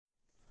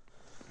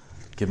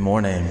Good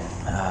morning.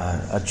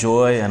 A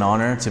joy and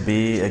honor to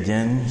be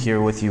again here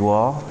with you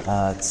all.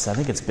 I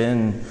think it's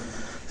been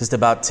just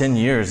about 10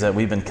 years that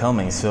we've been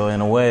coming. So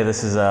in a way,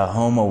 this is a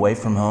home away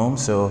from home.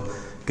 So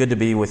good to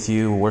be with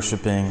you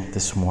worshiping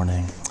this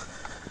morning.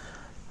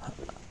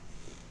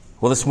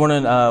 Well, this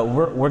morning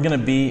we're going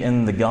to be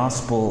in the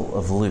Gospel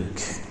of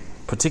Luke,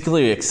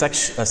 particularly a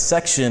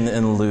section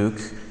in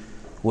Luke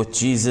with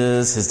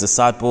Jesus, his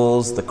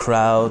disciples, the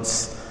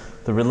crowds,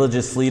 the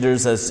religious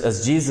leaders,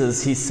 as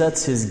Jesus, he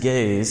sets his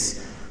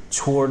gaze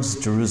towards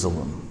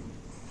Jerusalem.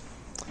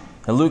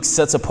 And Luke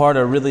sets apart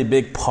a really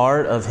big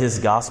part of his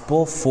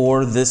gospel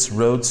for this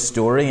road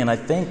story, and I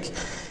think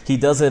he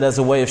does it as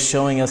a way of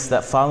showing us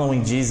that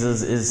following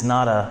Jesus is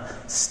not a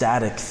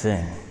static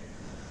thing.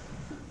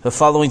 But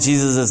following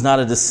Jesus is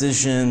not a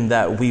decision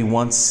that we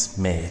once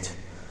made.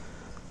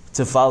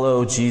 To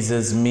follow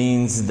Jesus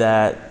means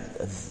that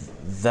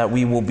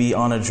we will be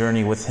on a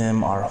journey with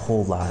him our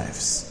whole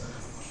lives.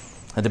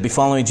 And to be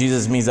following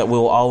Jesus means that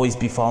we'll always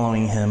be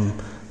following him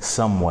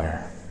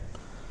somewhere.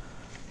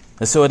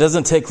 And so it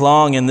doesn't take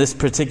long in this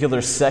particular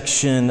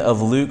section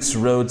of Luke's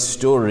road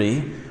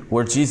story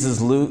where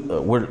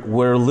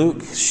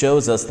Luke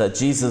shows us that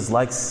Jesus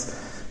likes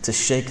to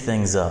shake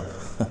things up.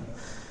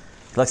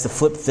 He likes to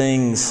flip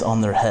things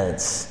on their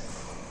heads.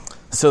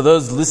 So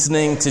those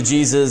listening to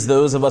Jesus,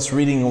 those of us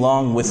reading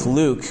along with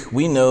Luke,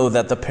 we know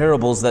that the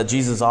parables that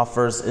Jesus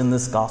offers in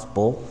this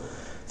gospel,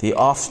 they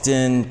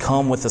often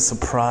come with a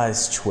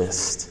surprise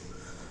twist.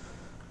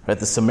 Right,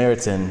 the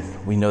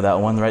Samaritan, we know that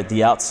one, right?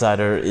 The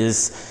outsider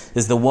is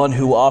the one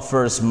who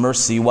offers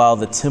mercy, while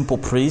the temple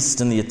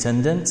priest and the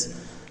attendant,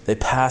 they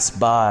pass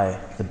by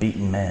the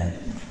beaten man.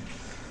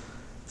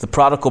 The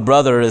prodigal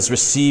brother is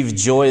received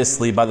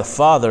joyously by the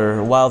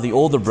father, while the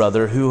older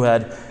brother, who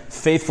had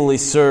faithfully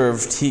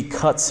served, he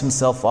cuts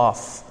himself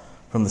off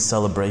from the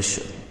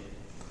celebration.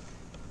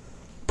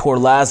 Poor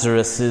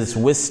Lazarus is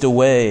whisked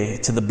away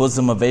to the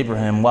bosom of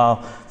Abraham,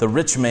 while the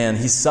rich man,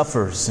 he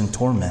suffers in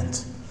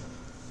torment.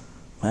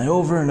 And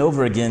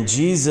over again,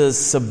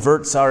 Jesus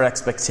subverts our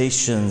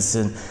expectations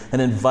and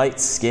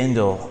invites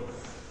scandal.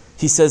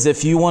 He says,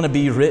 if you want to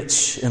be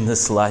rich in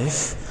this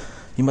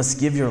life, you must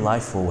give your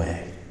life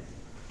away.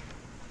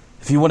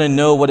 If you want to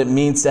know what it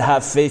means to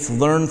have faith,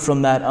 learn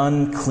from that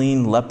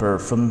unclean leper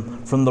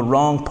from the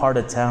wrong part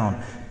of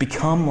town.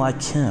 Become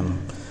like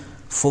him,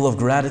 full of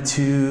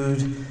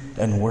gratitude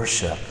and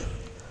worship.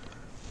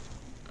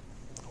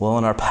 Well,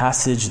 in our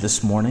passage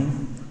this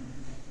morning,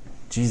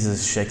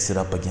 Jesus shakes it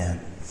up again.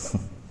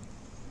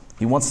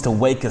 He wants to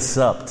wake us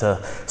up,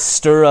 to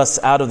stir us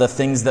out of the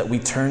things that we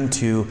turn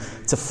to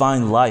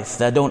find life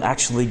that don't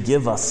actually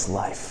give us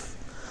life.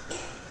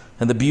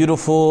 And the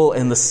beautiful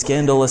and the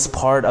scandalous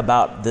part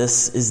about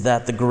this is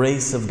that the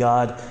grace of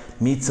God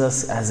meets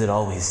us as it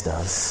always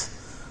does,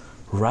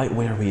 right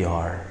where we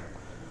are,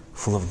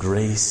 full of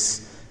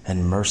grace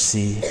and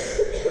mercy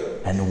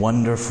and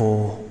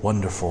wonderful,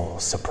 wonderful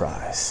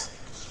surprise.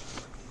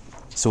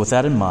 So with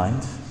that in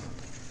mind,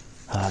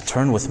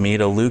 turn with me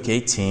to Luke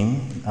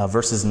 18,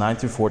 verses 9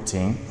 through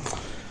 14.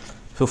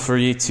 Feel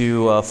free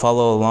to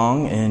follow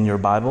along in your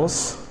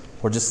Bibles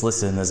or just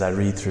listen as I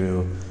read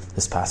through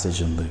this passage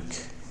in Luke.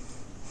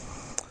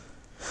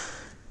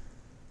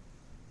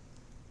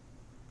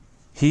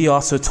 He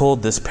also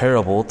told this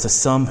parable to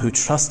some who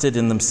trusted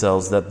in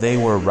themselves that they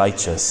were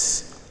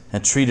righteous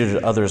and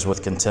treated others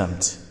with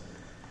contempt.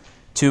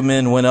 2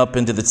 men went up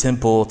into the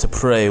temple to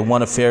pray,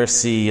 one a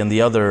Pharisee and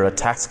the other a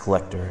tax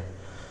collector.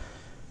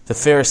 The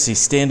Pharisee,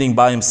 standing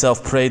by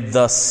himself, prayed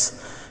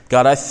thus,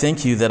 God, I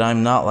thank you that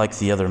I'm not like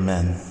the other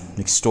men,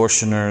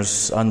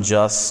 extortioners,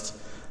 unjust,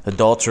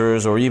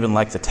 adulterers, or even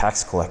like the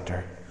tax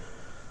collector.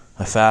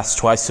 I fast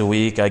twice a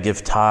week, I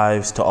give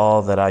tithes to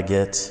all that I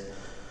get.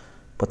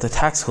 But the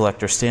tax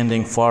collector,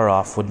 standing far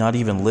off, would not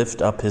even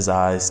lift up his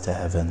eyes to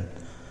heaven,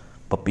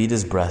 but beat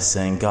his breast,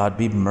 saying, God,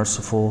 be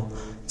merciful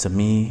to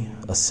me,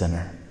 a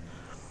sinner.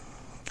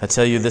 I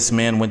tell you, this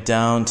man went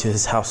down to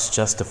his house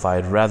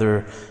justified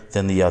rather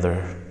than the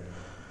other.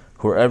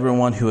 For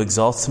everyone who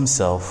exalts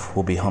himself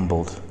will be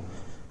humbled,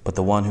 but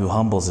the one who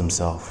humbles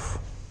himself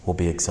will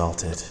be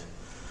exalted.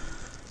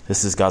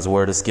 This is God's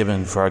word. It's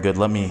given for our good.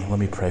 Let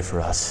me pray for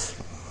us.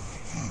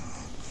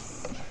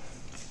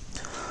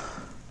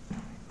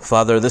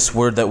 Father, this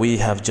word that we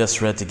have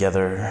just read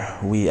together,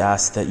 we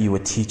ask that you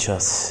would teach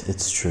us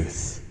its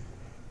truth,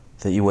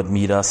 that you would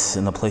meet us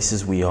in the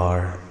places we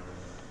are,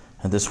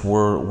 and this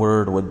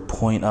word would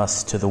point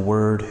us to the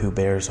Word who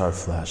bears our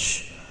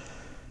flesh.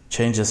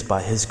 Change us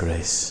by his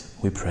grace,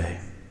 we pray.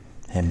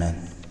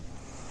 Amen.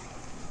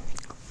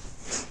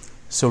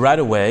 So right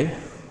away,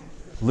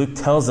 Luke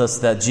tells us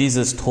that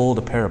Jesus told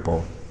a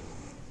parable.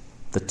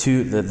 The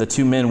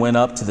two men went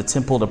up to the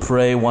temple to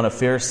pray, one a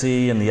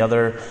Pharisee and the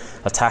other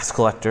a tax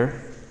collector.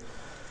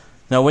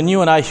 Now, when you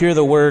and I hear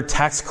the word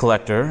tax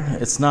collector,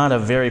 it's not a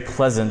very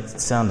pleasant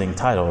sounding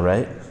title,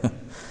 right?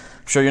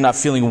 I'm sure you're not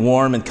feeling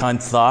warm and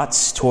kind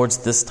thoughts towards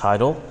this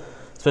title,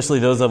 especially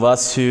those of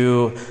us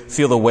who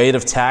feel the weight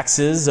of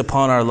taxes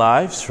upon our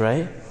lives,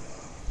 right?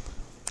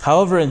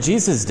 However, in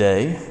Jesus'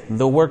 day,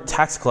 the word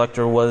tax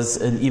collector was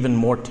an even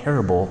more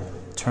terrible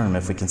term,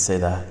 if we can say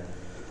that.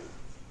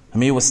 I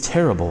mean, it was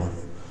terrible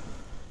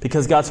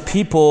because God's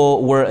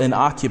people were an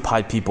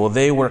occupied people.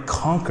 They were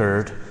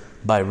conquered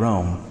by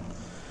Rome.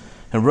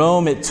 In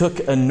Rome, it took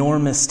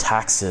enormous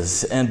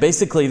taxes, and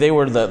basically they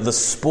were the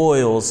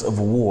spoils of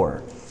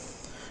war.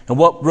 And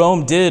what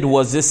Rome did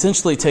was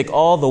essentially take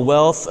all the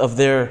wealth of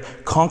their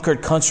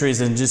conquered countries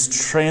and just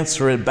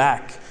transfer it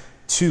back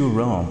to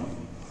Rome.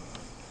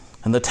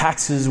 And the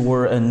taxes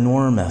were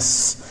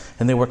enormous,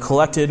 and they were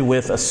collected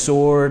with a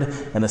sword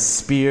and a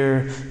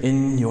spear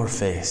in your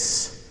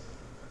face.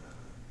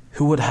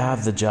 Who would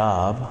have the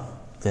job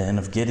then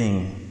of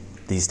getting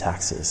these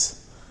taxes?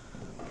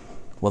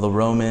 Well, the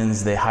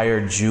Romans, they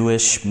hired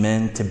Jewish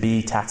men to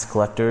be tax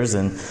collectors,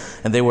 and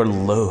they were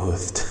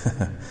loathed.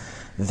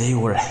 They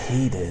were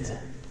hated.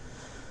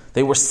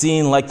 They were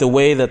seen like the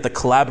way that the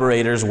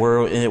collaborators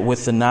were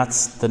with the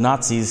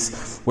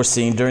Nazis were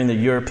seen during the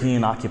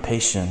European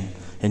occupation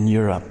in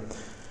Europe.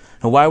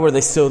 And why were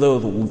they so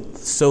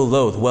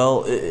loathed?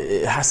 Well,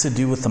 it has to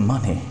do with the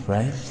money,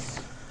 right?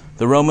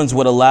 The Romans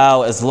would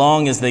allow, as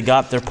long as they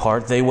got their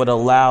part, they would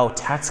allow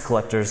tax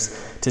collectors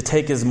to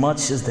take as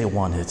much as they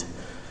wanted.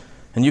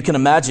 And you can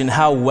imagine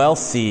how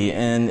wealthy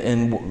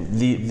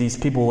these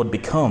people would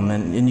become.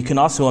 And you can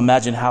also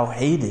imagine how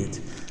hated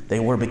they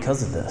were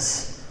because of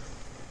this.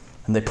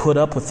 And they put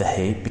up with the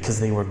hate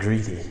because they were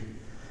greedy,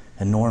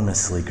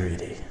 enormously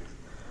greedy.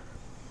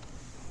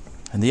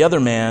 And the other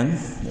man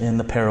in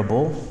the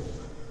parable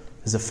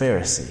is a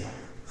Pharisee.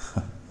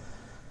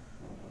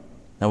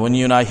 Now, when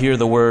you and I hear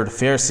the word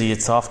Pharisee,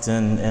 it's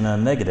often in a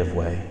negative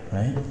way,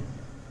 right?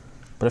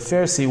 But a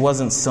Pharisee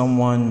wasn't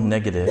someone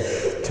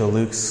negative to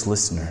Luke's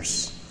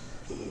listeners.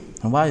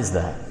 And why is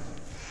that?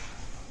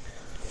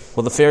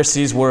 Well, the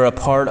Pharisees were a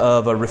part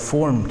of a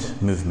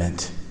reformed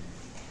movement.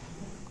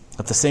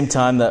 At the same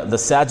time, the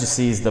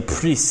Sadducees, the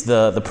priests,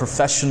 the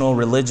professional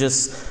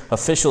religious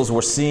officials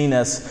were seen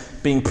as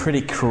being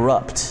pretty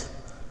corrupt.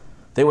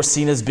 They were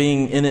seen as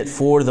being in it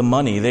for the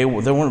money. They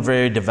weren't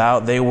very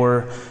devout. They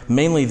were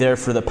mainly there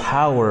for the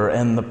power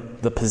and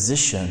the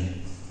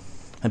position.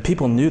 And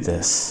people knew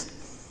this.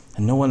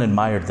 And no one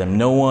admired them.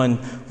 No one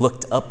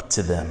looked up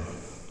to them.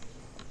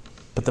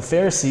 But the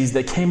Pharisees,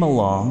 they came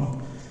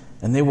along,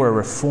 and they were a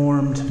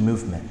reformed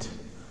movement.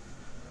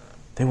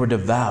 They were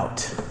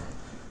devout.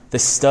 They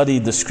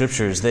studied the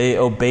Scriptures. They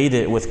obeyed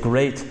it with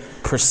great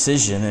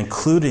precision,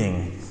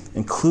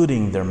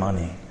 including their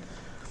money.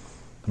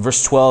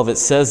 Verse 12, it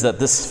says that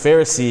this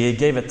Pharisee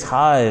gave a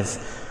tithe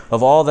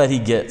of all that he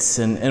gets.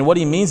 And what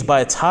he means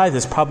by a tithe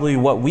is probably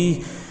what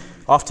we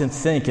often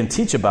think and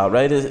teach about,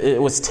 right? It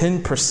was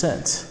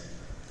 10%.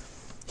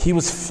 He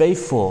was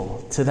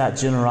faithful to that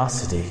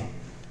generosity.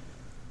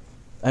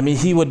 I mean,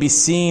 he would be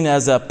seen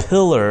as a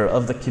pillar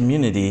of the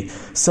community,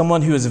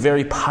 someone who is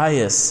very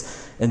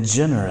pious and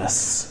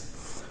generous.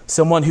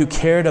 Someone who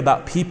cared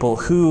about people,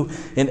 who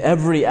in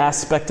every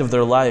aspect of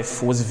their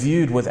life was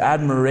viewed with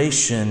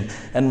admiration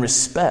and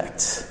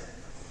respect.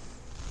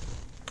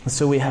 And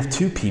so we have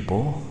two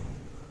people,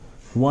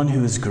 one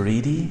who is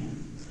greedy,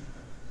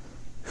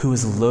 who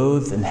is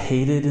loathed and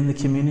hated in the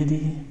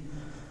community,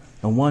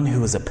 and one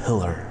who is a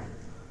pillar,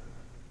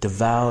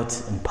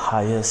 devout and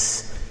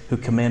pious, who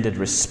commanded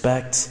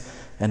respect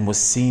and was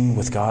seen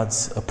with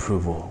God's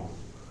approval.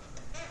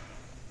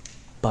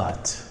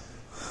 But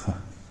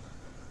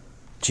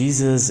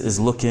Jesus is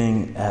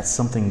looking at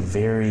something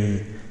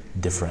very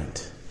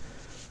different.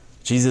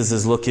 Jesus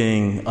is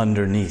looking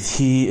underneath.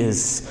 He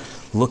is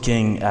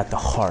looking at the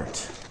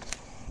heart.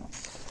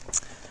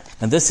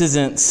 And this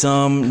isn't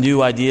some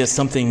new idea,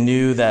 something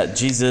new that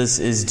Jesus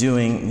is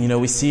doing. You know,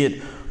 we see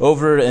it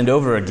over and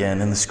over again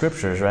in the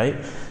Scriptures, right?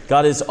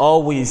 God is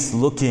always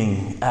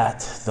looking at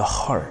the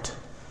heart.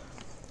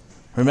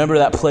 Remember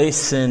that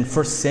place in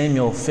 1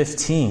 Samuel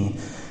 15.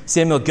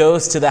 Samuel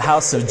goes to the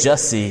house of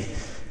Jesse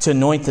to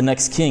anoint the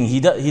next king. He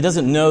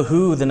doesn't know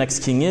who the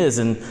next king is,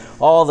 and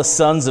all the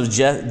sons of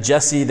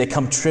Jesse, they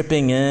come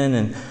tripping in,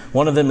 and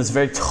one of them is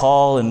very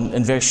tall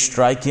and very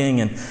striking,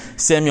 and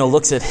Samuel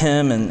looks at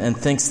him and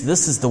thinks,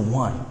 this is the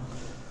one.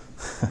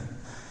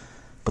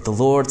 But the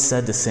Lord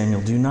said to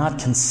Samuel, do not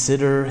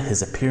consider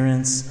his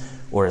appearance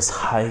or his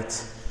height,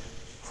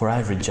 for I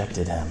have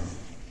rejected him.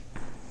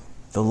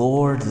 The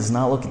Lord does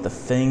not look at the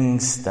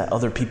things that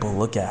other people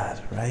look at,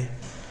 right?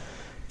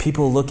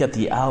 People look at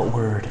the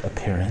outward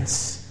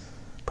appearance,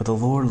 but the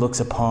Lord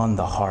looks upon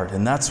the heart.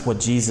 And that's what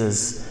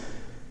Jesus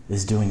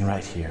is doing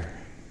right here.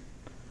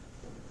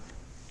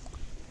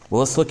 Well,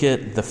 let's look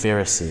at the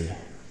Pharisee.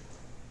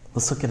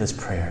 Let's look at his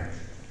prayer.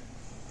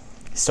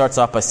 He starts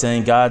off by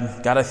saying,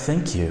 God, I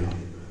thank you.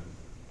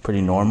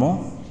 Pretty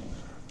normal.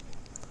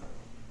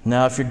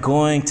 Now, if you're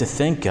going to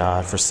thank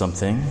God for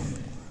something,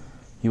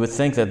 you would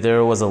think that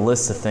there was a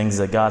list of things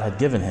that God had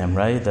given him,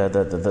 right?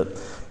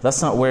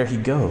 That's not where he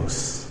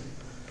goes.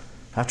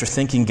 After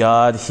thanking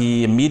God,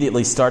 he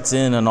immediately starts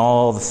in on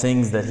all the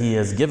things that he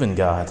has given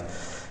God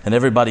and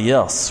everybody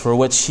else, for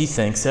which he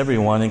thinks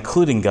everyone,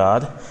 including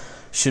God,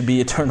 should be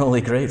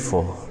eternally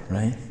grateful,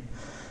 right?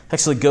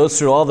 Actually goes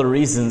through all the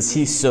reasons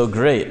he's so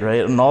great,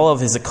 right? And all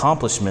of his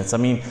accomplishments. I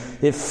mean,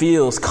 it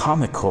feels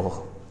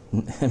comical.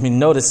 I mean,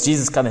 notice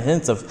Jesus kind of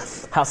hints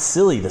of how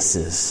silly this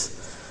is.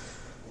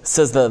 It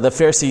says the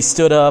Pharisee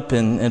stood up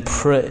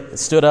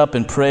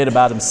and prayed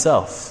about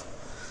himself.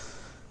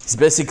 He's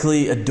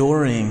basically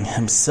adoring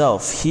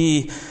himself.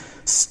 He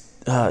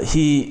stood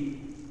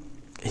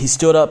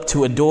up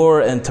to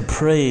adore and to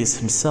praise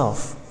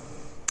himself.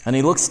 And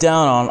he looks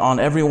down on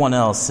everyone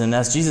else. And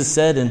as Jesus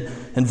said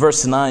in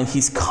verse 9,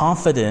 he's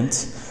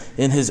confident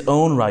in his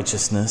own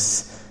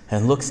righteousness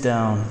and looks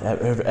down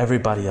at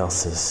everybody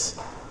else's.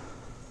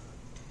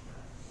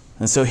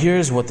 And so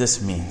here's what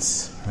this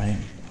means, right?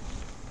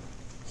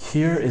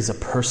 Here is a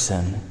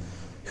person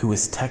who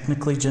is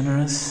technically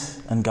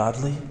generous and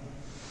godly.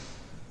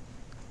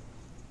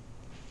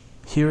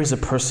 Here is a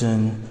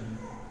person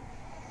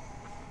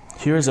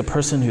who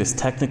is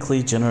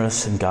technically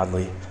generous and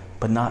godly,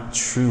 but not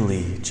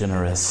truly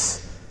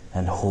generous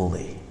and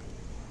holy.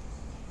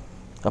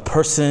 A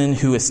person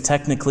who is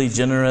technically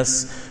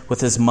generous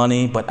with his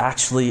money, but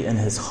actually in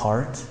his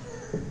heart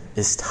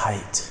is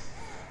tight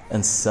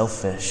and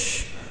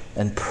selfish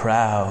and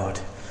proud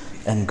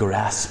and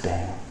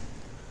grasping.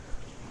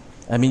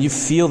 I mean, you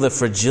feel the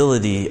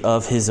fragility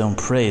of his own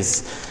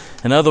praise.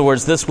 In other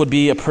words, this would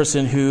be a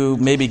person who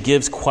maybe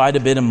gives quite a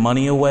bit of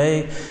money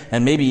away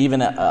and maybe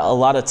even a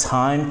lot of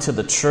time to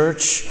the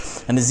church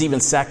and is even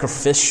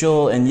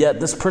sacrificial. And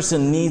yet this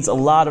person needs a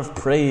lot of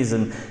praise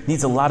and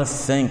needs a lot of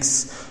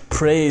thanks,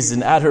 praise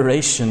and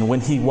adoration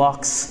when he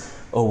walks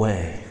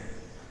away.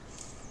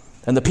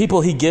 And the people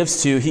he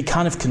gives to, he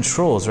kind of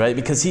controls, right?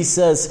 Because he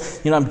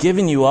says, I'm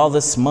giving you all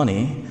this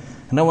money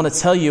and I want to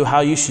tell you how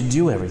you should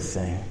do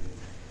everything.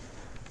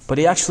 But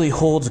he actually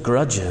holds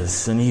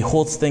grudges and he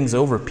holds things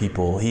over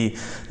people. He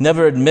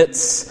never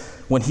admits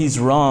when he's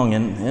wrong.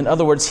 And in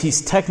other words,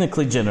 he's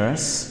technically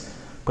generous,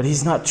 but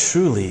he's not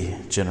truly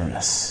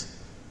generous.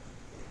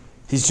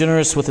 He's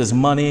generous with his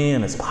money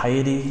and his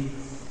piety,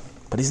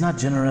 but he's not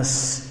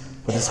generous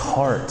with his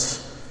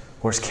heart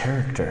or his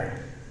character.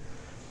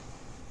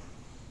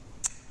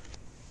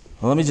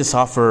 Well, let me just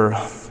offer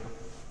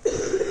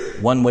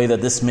one way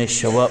that this may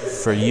show up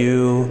for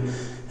you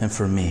and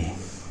for me.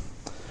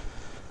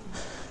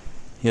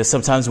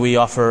 Sometimes we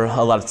offer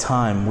a lot of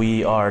time.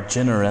 We are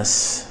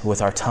generous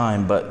with our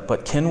time,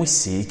 but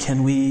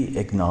can we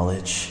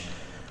acknowledge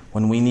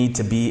when we need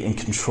to be in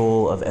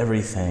control of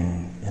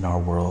everything in our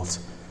world?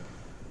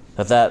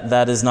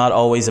 That is not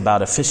always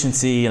about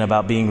efficiency and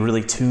about being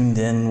really tuned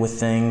in with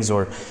things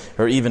or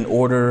even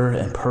order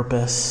and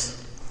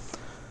purpose. I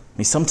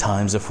mean,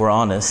 sometimes, if we're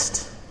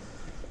honest,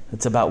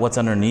 it's about what's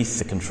underneath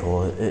the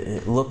control.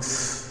 It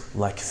looks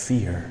like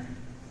fear,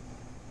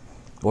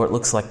 or it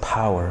looks like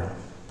power.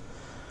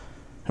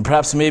 And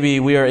perhaps maybe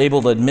we are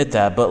able to admit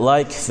that, but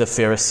like the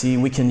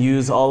Pharisee, we can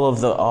use all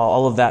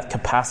of that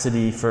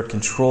capacity for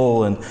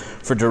control and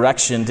for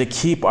direction to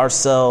keep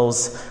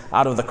ourselves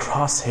out of the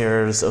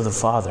crosshairs of the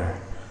Father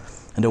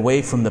and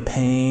away from the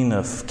pain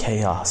of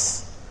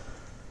chaos.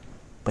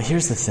 But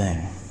here's the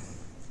thing.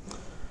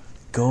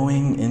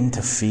 Going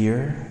into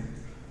fear,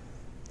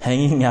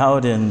 hanging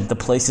out in the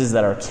places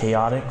that are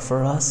chaotic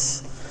for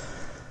us,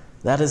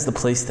 that is the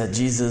place that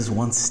Jesus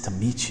wants to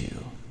meet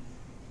you.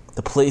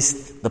 The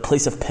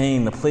place of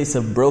pain, the place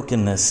of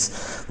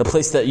brokenness, the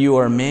place that you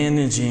are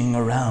managing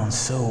around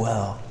so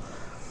well.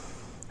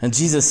 And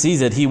Jesus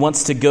sees it. He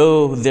wants to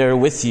go there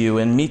with you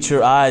and meet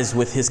your eyes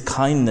with his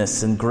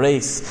kindness and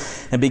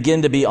grace and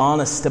begin to be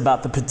honest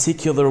about the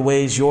particular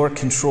ways your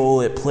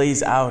control, it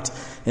plays out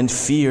in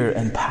fear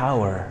and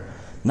power,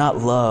 not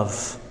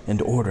love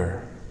and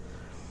order.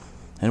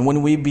 And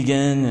when you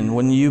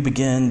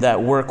begin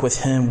that work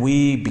with him,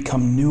 we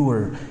become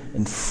newer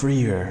and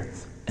freer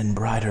and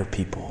brighter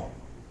people,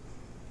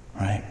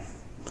 right?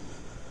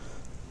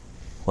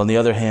 Well, on the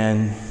other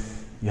hand,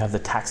 you have the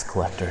tax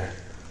collector.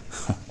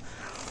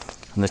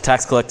 And the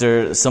tax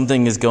collector,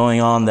 something is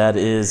going on that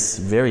is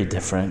very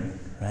different,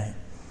 right?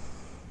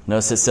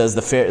 Notice it says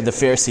the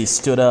Pharisee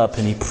stood up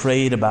and he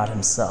prayed about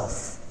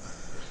himself.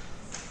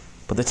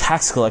 But the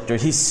tax collector,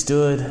 he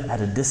stood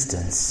at a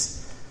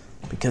distance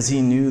because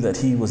he knew that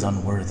he was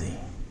unworthy.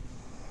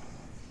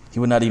 He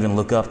would not even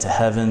look up to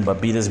heaven,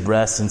 but beat his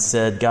breast and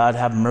said, "God,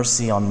 have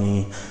mercy on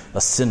me, a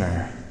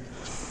sinner."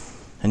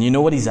 And you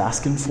know what he's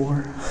asking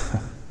for?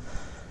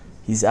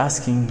 He's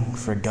asking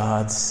for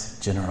God's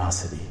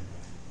generosity.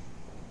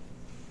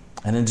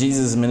 And in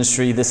Jesus'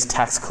 ministry, this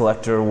tax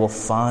collector will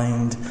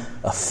find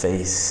a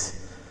face.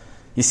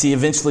 You see,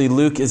 eventually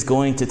Luke is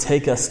going to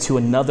take us to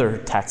another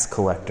tax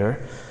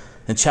collector.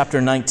 In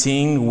chapter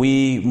 19,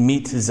 we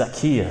meet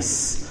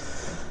Zacchaeus.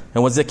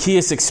 And when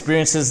Zacchaeus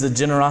experiences the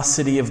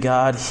generosity of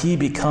God, he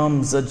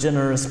becomes a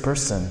generous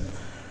person,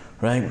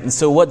 right? And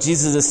so what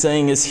Jesus is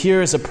saying is,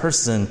 here is a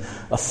person,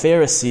 a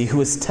Pharisee,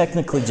 who is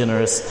technically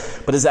generous,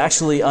 but is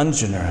actually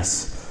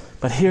ungenerous.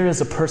 But here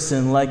is a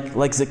person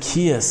like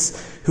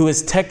Zacchaeus, who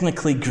is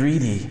technically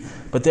greedy,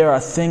 but there are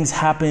things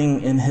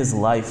happening in his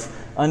life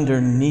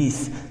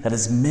underneath that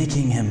is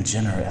making him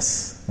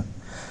generous.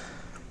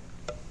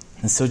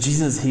 And so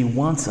Jesus, he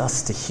wants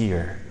us to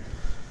hear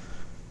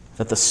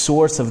that the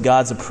source of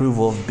God's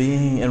approval of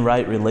being in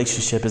right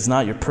relationship is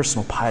not your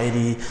personal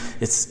piety,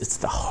 it's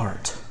the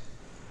heart.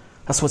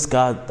 That's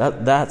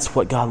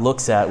what God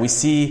looks at. We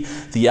see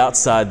the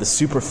outside, the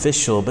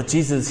superficial, but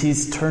Jesus,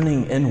 he's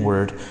turning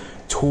inward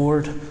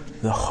toward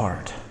the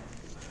heart.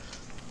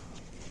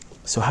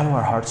 So how do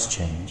our hearts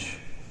change?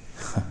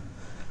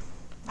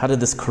 How did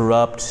this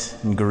corrupt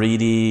and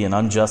greedy and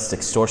unjust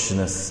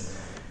extortionist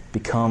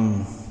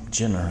become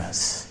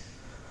generous?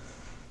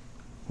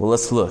 Well,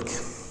 let's look.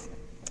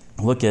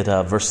 Look at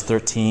verse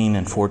 13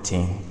 and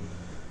 14.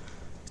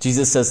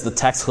 Jesus says the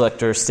tax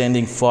collector,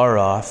 standing far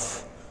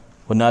off,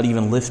 would not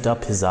even lift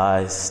up his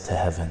eyes to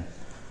heaven,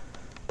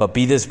 but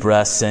beat his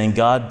breast, saying,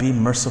 God, be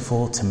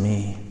merciful to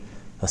me,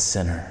 a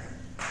sinner.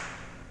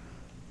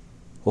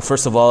 Well,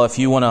 first of all, if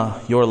you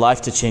want your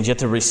life to change, you have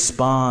to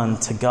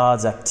respond to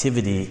God's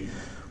activity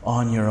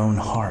on your own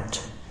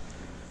heart.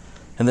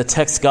 In the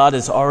text, God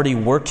is already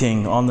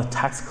working on the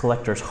tax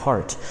collector's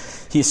heart.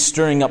 He is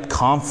stirring up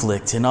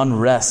conflict and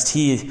unrest.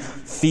 He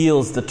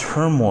feels the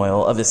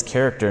turmoil of his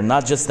character,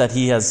 not just that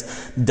he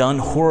has done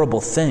horrible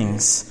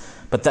things,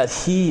 but that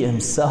he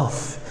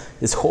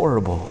himself is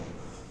horrible.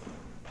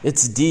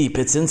 It's deep.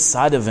 It's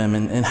inside of him.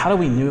 And how do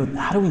we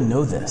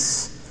know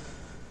this?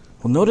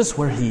 Well, notice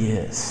where he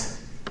is.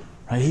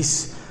 Right?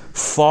 He's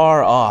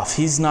far off.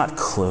 He's not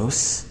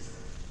close.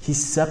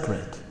 He's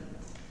separate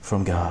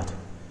from God.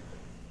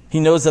 He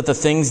knows that the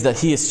things that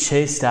he is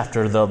chased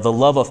after, the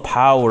love of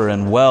power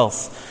and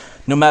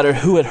wealth, no matter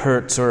who it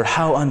hurts or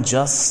how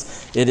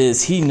unjust it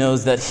is, he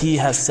knows that he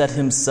has set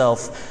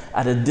himself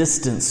at a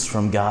distance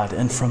from God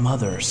and from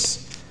others.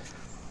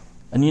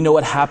 And you know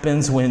what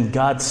happens when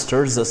God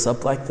stirs us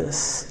up like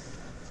this?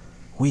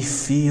 We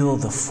feel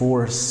the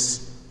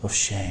force of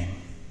shame.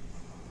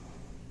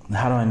 And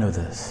how do I know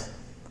this?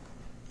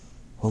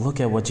 Well, look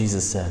at what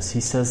Jesus says.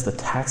 He says the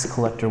tax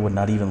collector would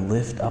not even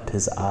lift up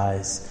his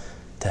eyes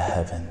to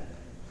heaven.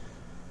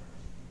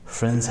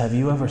 Friends, have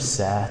you ever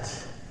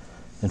sat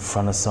in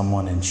front of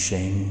someone and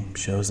shame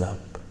shows up?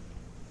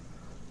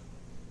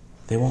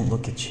 They won't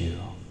look at you.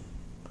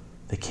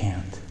 They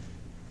can't.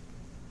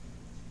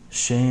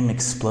 Shame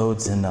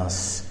explodes in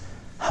us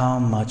how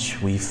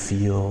much we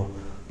feel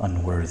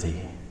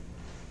unworthy,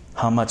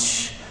 how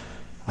much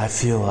I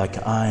feel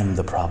like I'm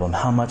the problem,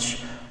 how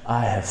much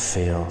I have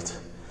failed,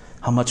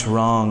 how much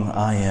wrong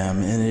I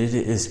am, and it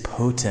is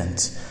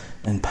potent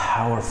and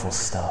powerful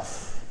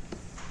stuff.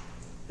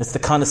 It's the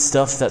kind of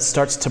stuff that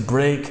starts to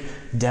break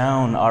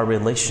down our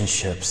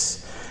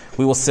relationships.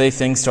 We will say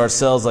things to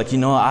ourselves like,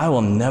 I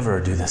will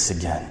never do this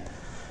again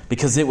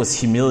because it was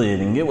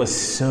humiliating. It was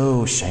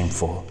so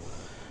shameful.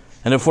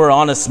 And if we're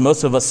honest,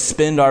 most of us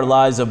spend our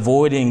lives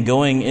avoiding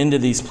going into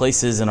these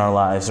places in our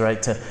lives,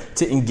 right?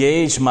 To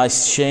engage my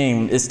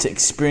shame is to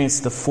experience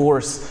the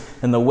force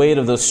and the weight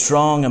of those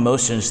strong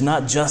emotions,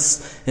 not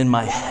just in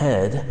my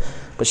head,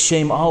 but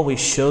shame always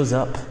shows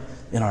up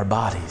in our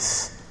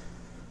bodies,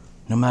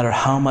 no matter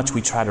how much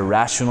we try to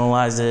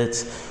rationalize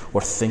it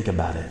or think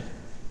about it.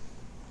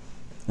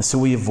 And so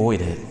we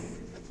avoid it.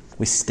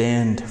 We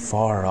stand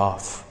far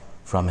off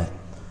from it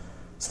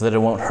so that it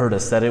won't hurt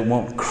us, that it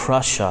won't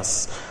crush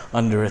us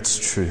under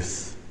its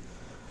truth.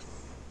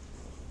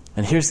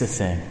 And here's the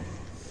thing.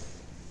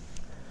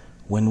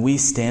 When we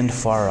stand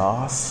far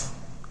off,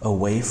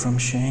 away from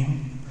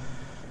shame,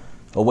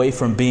 away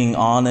from being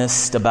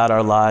honest about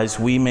our lives,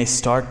 we may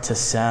start to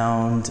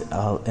sound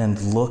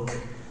and look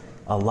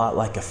a lot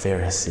like a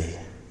Pharisee.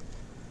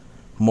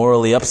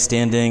 Morally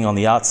upstanding on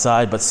the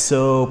outside, but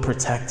so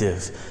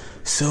protective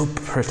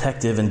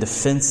and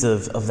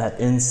defensive of that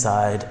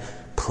inside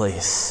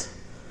place.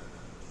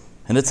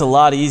 And it's a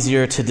lot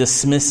easier to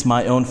dismiss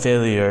my own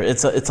failure.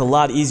 It's a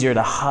lot easier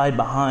to hide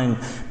behind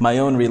my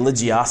own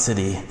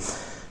religiosity.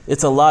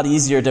 It's a lot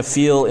easier to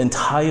feel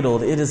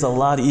entitled. It is a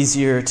lot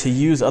easier to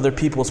use other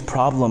people's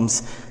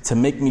problems to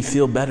make me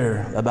feel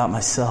better about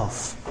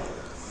myself.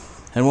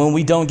 And when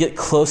we don't get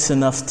close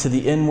enough to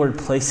the inward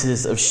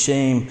places of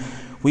shame,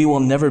 we will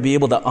never be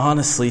able to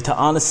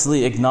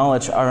honestly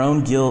acknowledge our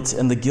own guilt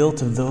and the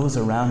guilt of those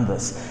around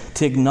us,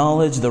 to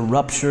acknowledge the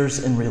ruptures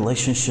in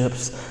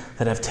relationships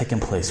that have taken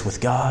place with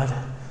God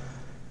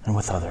and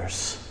with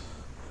others.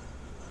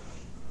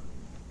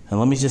 And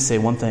let me just say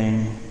one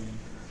thing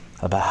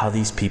about how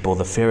these people,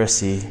 the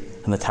Pharisee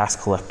and the tax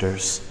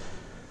collectors,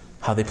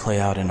 how they play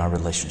out in our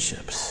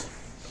relationships.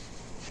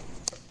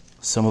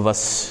 Some of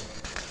us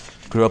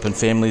grew up in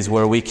families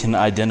where we can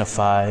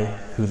identify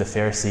who the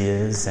Pharisee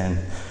is and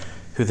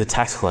who the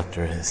tax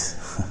collector is.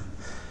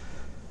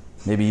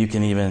 Maybe you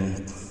can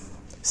even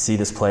see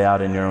this play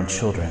out in your own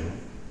children.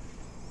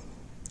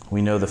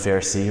 We know the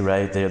Pharisee,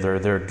 right?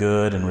 They're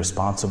good and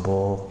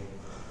responsible.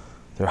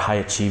 They're high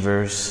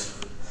achievers.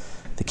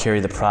 They carry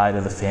the pride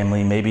of the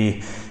family.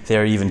 Maybe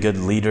they're even good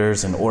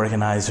leaders and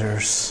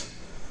organizers.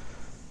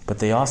 But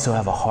they also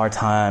have a hard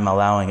time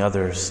allowing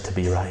others to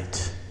be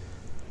right,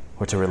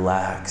 or to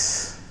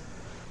relax,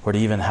 or to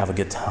even have a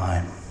good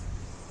time.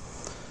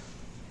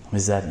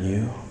 Is that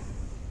you?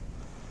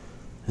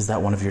 Is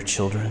that one of your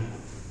children?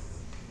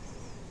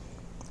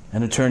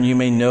 And in turn, you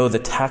may know the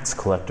tax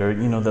collector,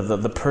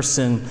 the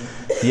person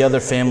the other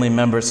family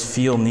members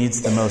feel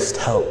needs the most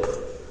help.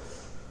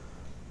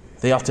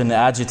 They often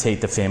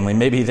agitate the family.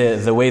 Maybe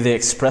the way they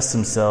express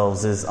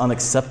themselves is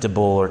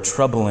unacceptable or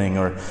troubling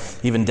or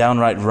even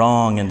downright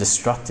wrong and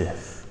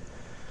destructive.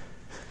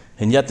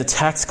 And yet the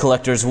tax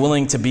collector is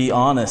willing to be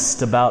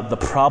honest about the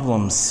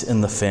problems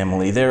in the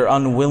family. They're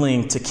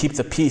unwilling to keep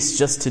the peace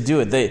just to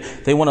do it.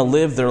 They want to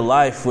live their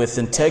life with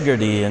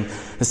integrity, and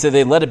so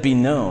they let it be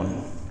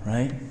known,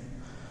 right?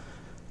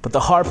 But the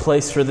hard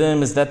place for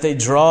them is that they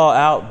draw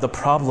out the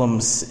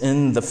problems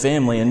in the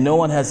family, and no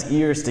one has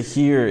ears to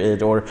hear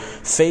it or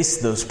face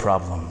those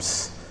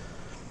problems.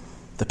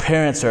 The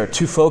parents are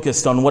too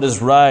focused on what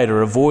is right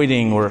or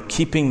avoiding or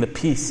keeping the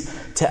peace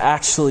to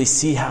actually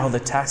see how the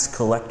tax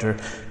collector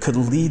could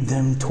lead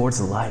them towards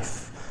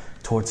life,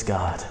 towards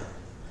God.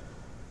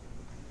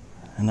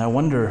 And I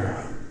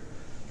wonder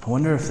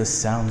if this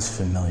sounds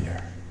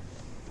familiar.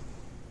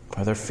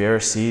 Are there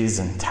Pharisees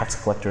and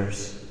tax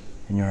collectors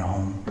in your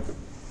home?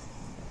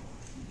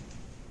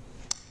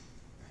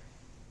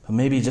 But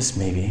maybe, just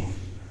maybe,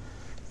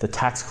 the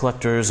tax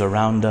collectors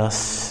around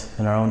us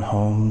in our own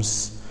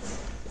homes,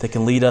 they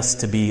can lead us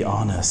to be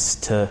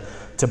honest, to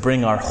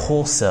bring our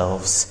whole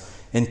selves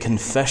in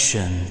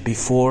confession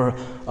before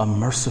a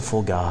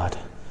merciful God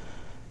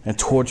and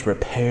towards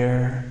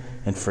repair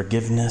and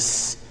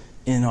forgiveness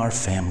in our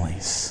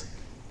families.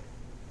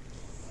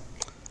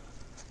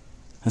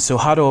 And so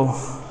how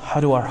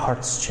do our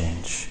hearts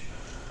change?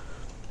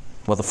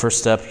 Well, the first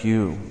step,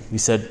 we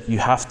said you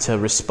have to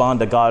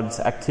respond to God's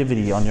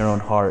activity on your own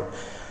heart,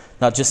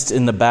 not just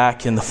in the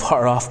back, in the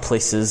far off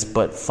places,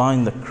 but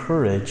find the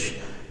courage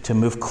to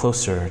move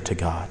closer to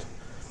God.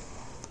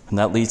 And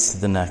that leads to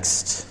the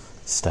next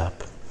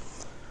step.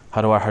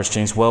 How do our hearts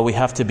change? Well, we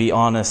have to be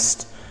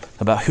honest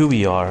about who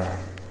we are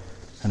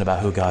and about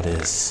who God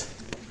is.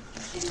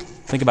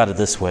 Think about it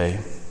this way.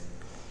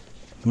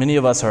 Many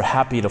of us are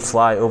happy to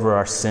fly over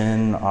our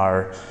sin,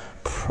 our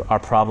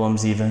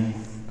problems even.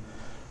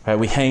 Right?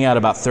 We hang out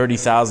about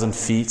 30,000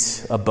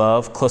 feet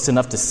above, close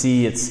enough to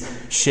see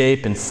its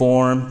shape and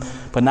form,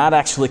 but not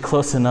actually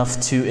close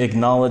enough to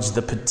acknowledge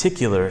the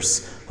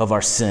particulars of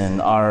our sin,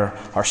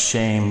 our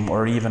shame,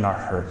 or even our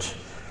hurt.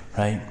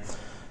 Right?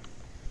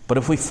 But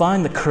if we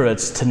find the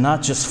courage to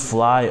not just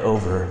fly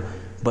over,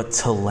 but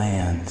to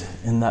land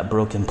in that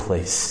broken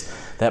place,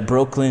 that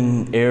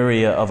broken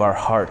area of our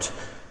heart,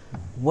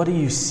 what do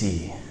you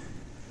see?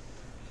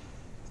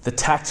 The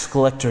tax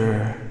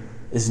collector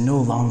is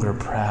no longer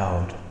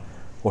proud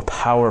or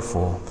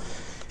powerful.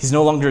 He's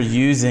no longer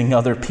using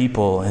other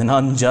people, an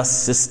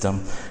unjust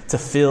system, to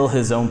fill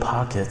his own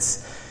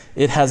pockets.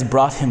 It has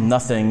brought him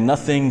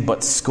nothing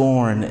but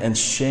scorn and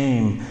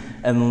shame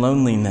and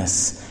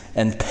loneliness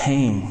and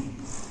pain.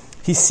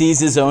 He sees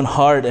his own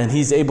heart and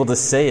he's able to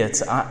say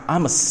it.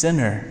 I'm a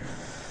sinner.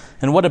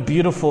 And what a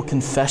beautiful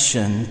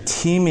confession,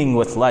 teeming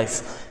with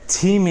life,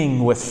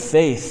 teeming with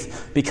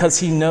faith, because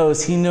he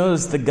knows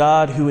the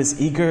God who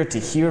is eager to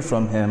hear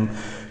from him,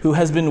 who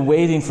has been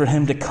waiting for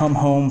him to come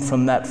home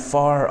from that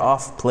far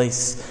off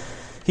place.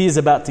 He is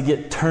about to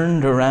get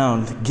turned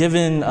around,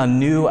 given a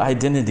new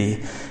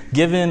identity,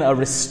 given a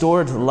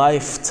restored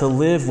life to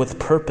live with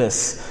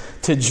purpose,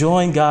 to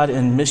join God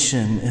in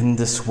mission in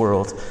this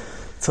world,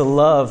 to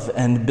love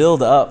and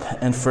build up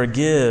and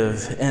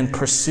forgive and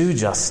pursue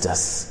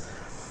justice.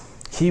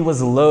 He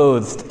was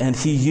loathed and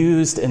he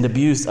used and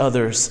abused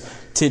others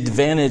to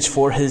advantage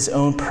for his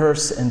own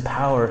purse and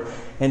power.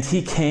 And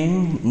he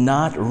came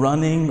not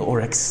running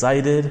or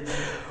excited,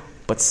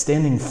 but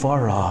standing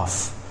far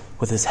off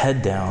with his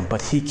head down.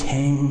 But he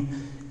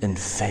came in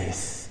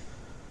faith,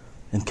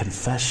 in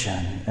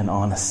confession and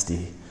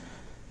honesty.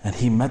 And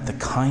he met the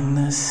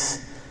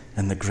kindness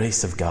and the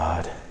grace of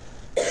God.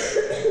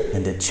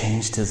 And it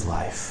changed his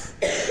life.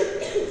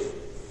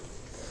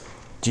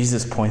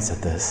 Jesus points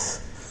at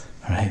this,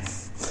 right?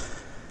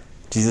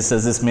 Jesus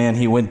says this man,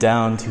 he went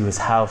down to his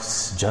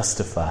house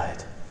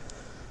justified.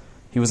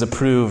 He was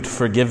approved,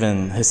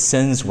 forgiven. His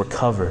sins were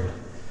covered.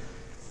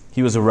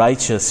 He was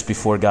righteous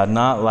before God,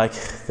 not like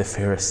the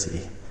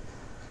Pharisee.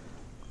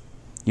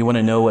 You want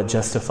to know what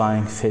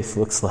justifying faith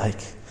looks like?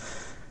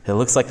 It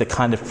looks like the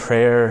kind of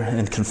prayer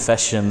and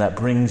confession that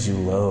brings you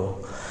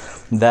low,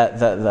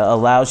 that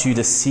allows you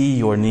to see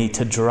your need,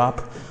 to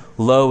drop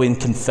low in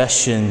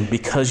confession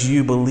because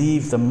you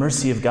believe the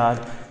mercy of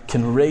God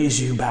can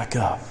raise you back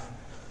up.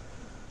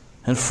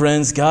 And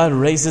friends, God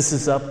raises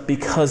us up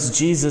because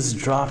Jesus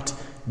dropped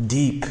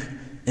deep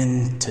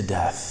into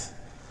death.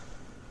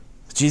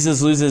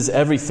 Jesus loses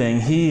everything.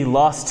 He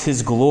lost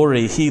his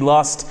glory. He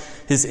lost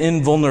his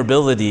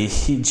invulnerability.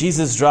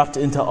 Jesus dropped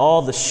into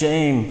all the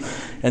shame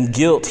and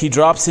guilt. He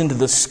drops into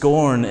the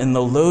scorn and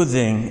the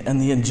loathing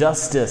and the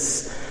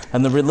injustice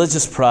and the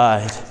religious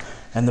pride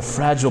and the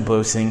fragile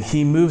boasting.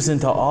 He moves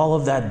into all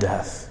of that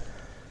death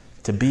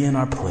to be in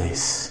our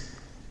place,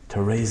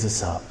 to raise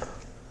us up,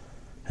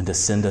 and to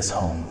send us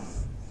home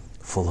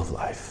full of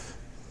life.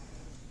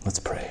 Let's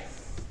pray.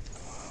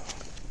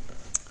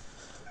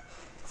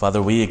 Father,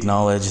 we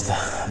acknowledge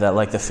that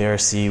like the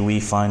Pharisee,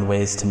 we find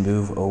ways to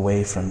move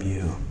away from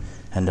you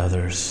and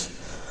others,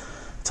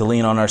 to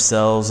lean on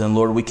ourselves. And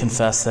Lord, we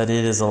confess that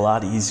it is a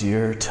lot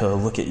easier to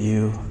look at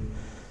you,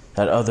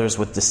 at others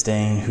with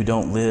disdain who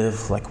don't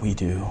live like we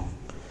do.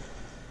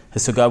 And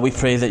so God, we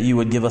pray that you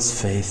would give us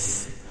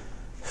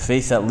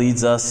faith that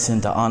leads us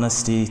into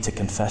honesty, to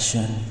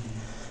confession,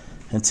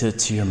 and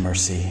to your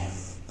mercy.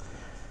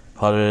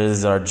 Father, it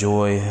is our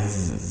joy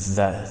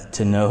that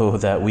to know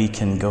that we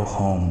can go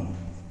home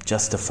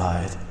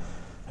justified,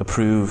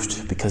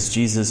 approved, because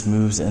Jesus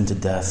moves into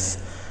death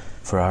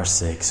for our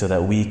sake, so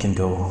that we can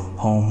go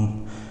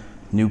home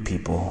new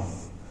people.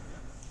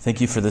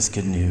 Thank you for this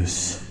good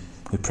news.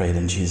 We pray it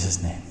in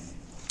Jesus' name.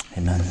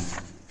 Amen.